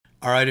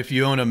All right, if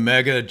you own a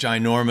mega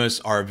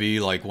ginormous RV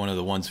like one of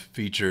the ones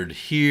featured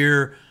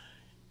here,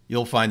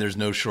 you'll find there's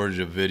no shortage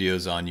of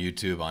videos on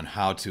YouTube on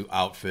how to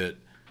outfit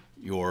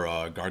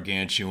your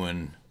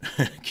gargantuan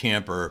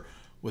camper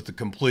with a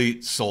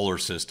complete solar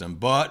system.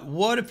 But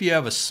what if you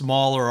have a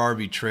smaller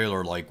RV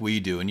trailer like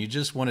we do and you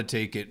just want to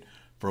take it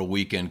for a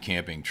weekend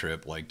camping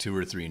trip, like 2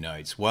 or 3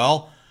 nights?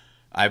 Well,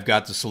 I've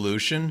got the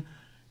solution,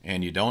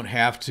 and you don't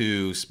have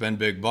to spend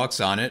big bucks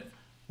on it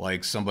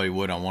like somebody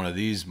would on one of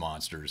these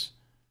monsters.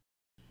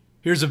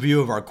 Here's a view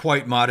of our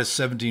quite modest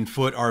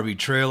 17-foot RV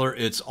trailer.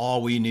 It's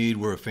all we need.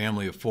 We're a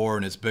family of 4,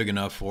 and it's big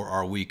enough for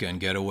our weekend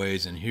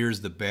getaways. And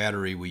here's the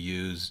battery we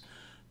use,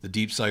 the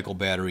deep cycle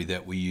battery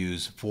that we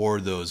use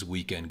for those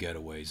weekend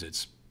getaways.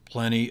 It's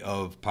plenty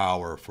of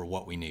power for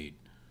what we need.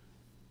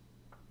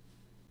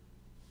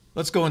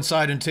 Let's go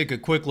inside and take a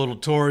quick little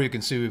tour. You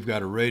can see we've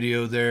got a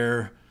radio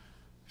there.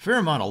 Fair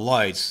amount of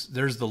lights.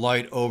 There's the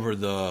light over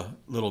the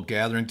little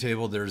gathering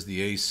table. There's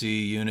the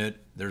AC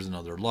unit. There's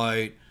another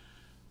light.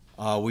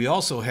 We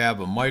also have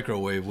a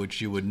microwave,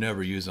 which you would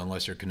never use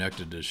unless you're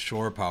connected to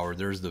shore power.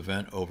 There's the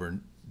vent over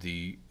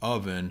the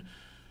oven.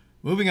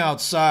 Moving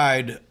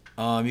outside,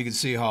 you can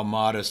see how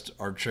modest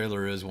our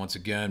trailer is once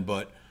again,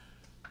 but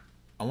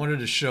I wanted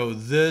to show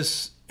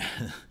this.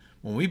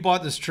 When we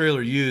bought this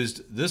trailer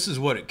used, this is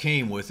what it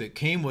came with. It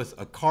came with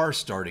a car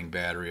starting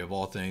battery of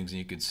all things, and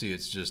you can see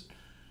it's just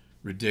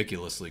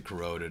ridiculously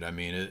corroded. I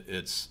mean,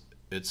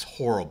 it's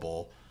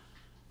horrible.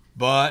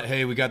 But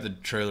hey, we got the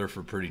trailer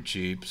for pretty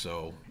cheap,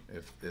 so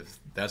if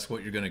that's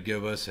what you're going to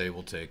give us, hey,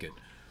 we'll take it.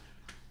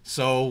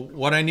 So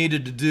what I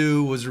needed to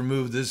do was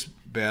remove this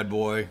bad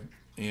boy.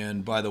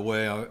 And by the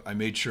way, I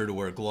made sure to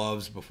wear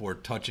gloves before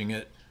touching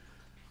it.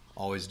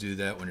 Always do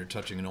that when you're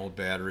touching an old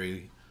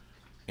battery.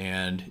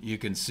 And you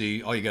can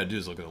see, all you got to do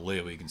is look at the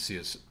label. You can see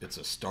it's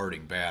a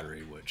starting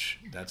battery, which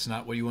that's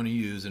not what you want to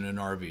use in an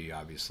RV,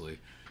 obviously.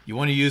 You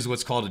want to use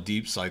what's called a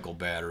deep cycle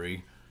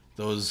battery.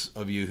 Those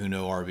of you who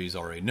know RVs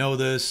already know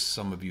this.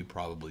 Some of you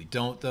probably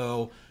don't,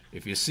 though.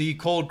 If you see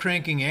cold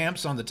cranking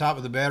amps on the top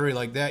of the battery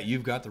like that,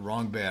 you've got the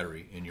wrong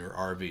battery in your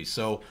RV.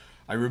 So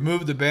I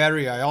removed the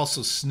battery. I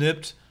also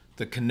snipped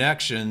the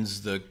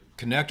connections, the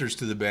connectors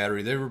to the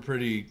battery. They were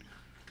pretty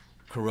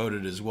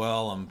corroded as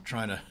well. I'm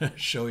trying to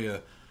show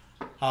you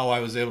how I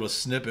was able to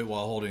snip it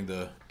while holding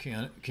the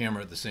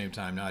camera at the same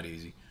time. Not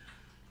easy.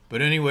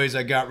 But anyways,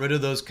 I got rid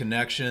of those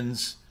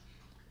connections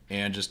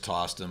and just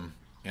tossed them.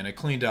 And I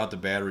cleaned out the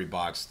battery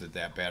box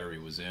that battery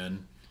was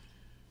in.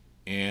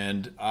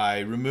 And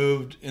I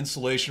removed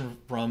insulation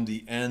from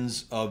the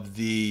ends of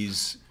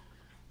these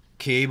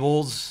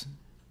cables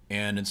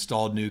and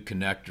installed new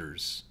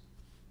connectors.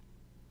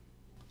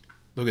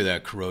 Look at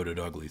that corroded,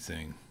 ugly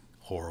thing.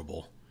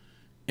 Horrible.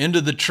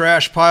 Into the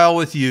trash pile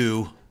with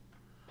you.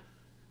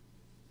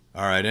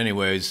 All right,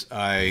 anyways,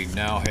 I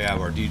now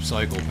have our deep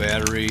cycle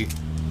battery.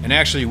 And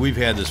actually, we've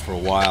had this for a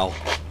while.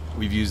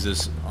 We've used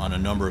this on a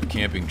number of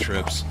camping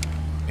trips.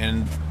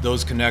 And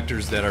those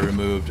connectors that I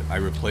removed, I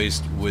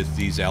replaced with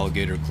these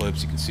alligator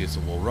clips. You can see it's a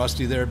little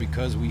rusty there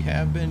because we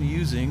have been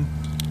using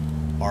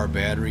our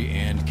battery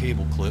and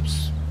cable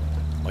clips,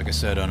 like I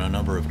said, on a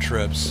number of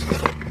trips.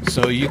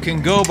 So you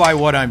can go by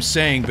what I'm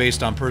saying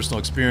based on personal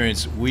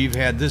experience. We've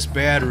had this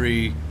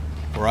battery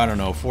for, I don't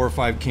know, 4 or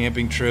 5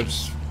 camping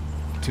trips,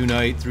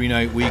 2-night,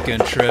 3-night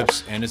weekend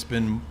trips, and it's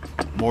been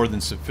more than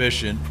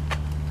sufficient.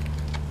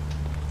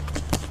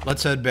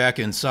 Let's head back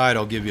inside.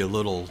 I'll give you a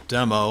little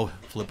demo.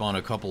 Flip on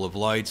a couple of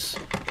lights.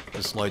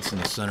 This light's in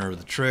the center of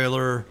the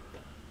trailer.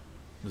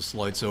 This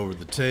light's over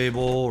the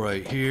table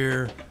right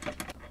here.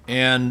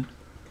 And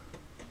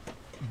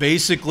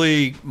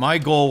basically, my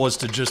goal was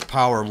to just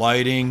power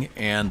lighting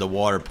and the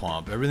water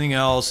pump. Everything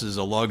else is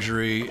a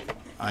luxury.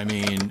 I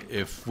mean,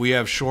 if we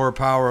have shore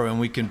power and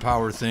we can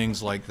power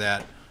things like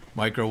that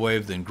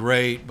microwave, then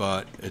great,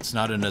 but it's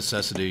not a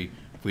necessity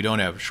if we don't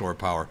have shore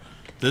power.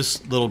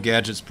 This little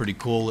gadget's pretty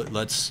cool. It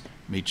lets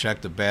me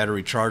check the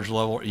battery charge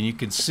level, and you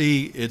can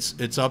see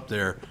it's up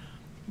there,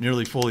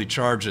 nearly fully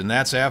charged, and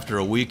that's after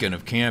a weekend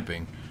of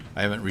camping.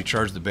 I haven't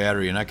recharged the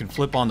battery, and I can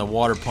flip on the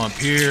water pump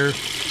here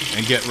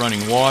and get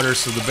running water.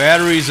 So the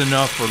battery's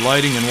enough for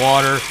lighting and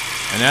water,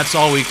 and that's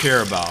all we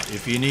care about.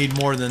 If you need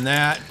more than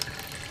that,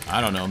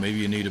 I don't know, maybe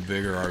you need a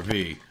bigger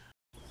RV.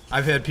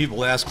 I've had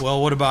people ask,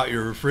 well, what about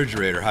your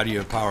refrigerator? How do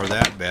you power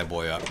that bad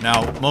boy up?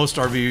 Now, most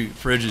RV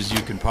fridges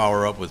you can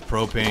power up with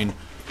propane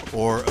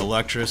or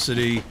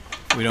electricity.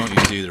 We don't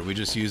use either. We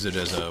just use it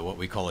as what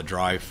we call a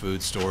dry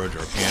food storage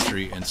or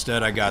pantry.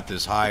 Instead, I got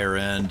this higher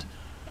end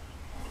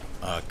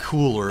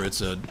cooler.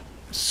 It's a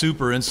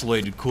super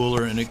insulated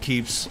cooler, and it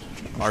keeps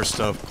our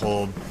stuff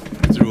cold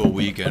through a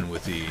weekend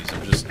with ease.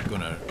 I'm just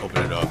going to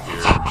open it up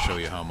here and show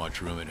you how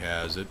much room it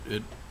has.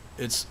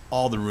 It's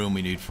all the room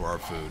we need for our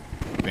food.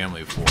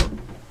 Family of 4.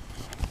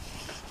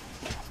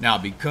 Now,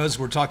 because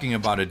we're talking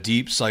about a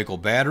deep cycle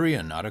battery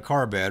and not a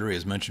car battery,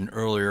 as mentioned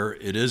earlier,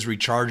 it is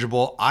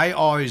rechargeable. I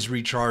always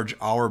recharge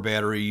our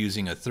battery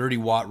using a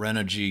 30-watt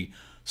Renogy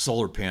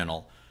solar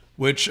panel,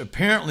 which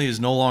apparently is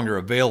no longer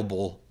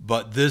available,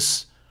 but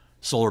this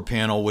solar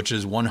panel, which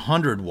is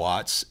 100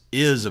 watts,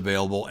 is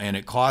available, and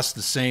it costs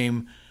the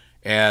same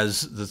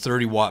as the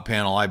 30-watt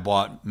panel I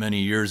bought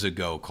many years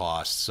ago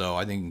cost. So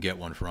I think you can get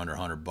one for under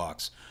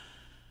 $100.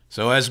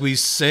 So as we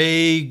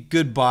say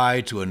goodbye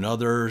to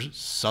another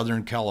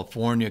Southern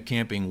California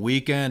camping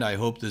weekend, I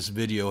hope this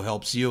video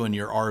helps you in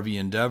your RV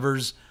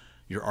endeavors,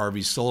 your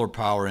RV solar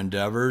power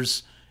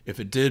endeavors. If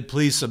it did,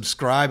 please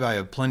subscribe. I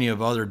have plenty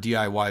of other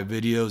DIY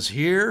videos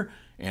here,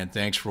 and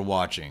thanks for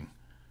watching.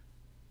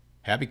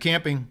 Happy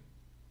camping!